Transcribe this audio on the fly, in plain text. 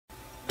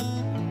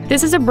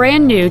This is a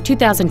brand new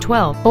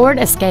 2012 Ford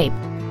Escape.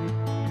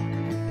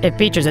 It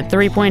features a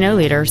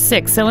 3.0-liter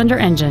six-cylinder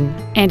engine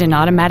and an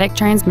automatic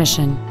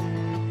transmission.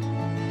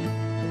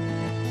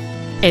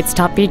 Its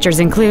top features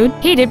include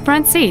heated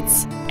front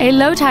seats, a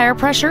low tire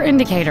pressure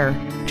indicator,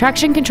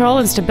 traction control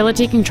and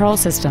stability control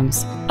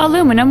systems,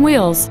 aluminum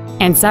wheels,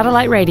 and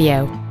satellite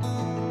radio.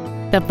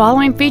 The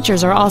following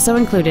features are also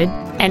included: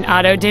 an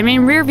auto-dimming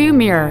rearview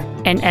mirror,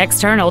 an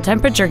external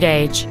temperature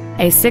gauge,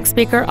 a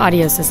 6-speaker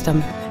audio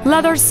system,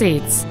 leather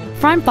seats,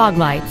 front fog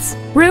lights,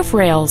 roof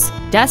rails,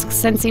 dusk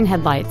sensing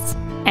headlights,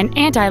 an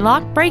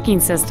anti-lock braking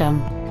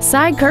system,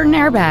 side curtain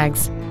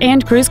airbags,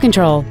 and cruise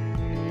control.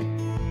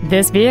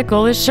 This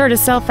vehicle is sure to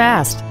sell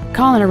fast.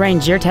 Call and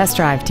arrange your test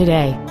drive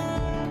today.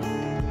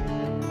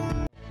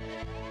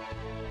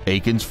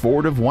 Akins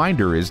Ford of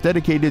Winder is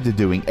dedicated to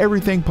doing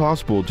everything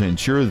possible to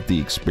ensure that the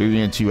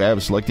experience you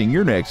have selecting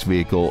your next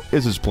vehicle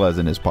is as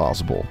pleasant as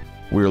possible.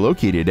 We're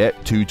located at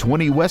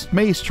 220 West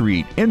May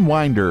Street in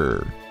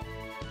Winder.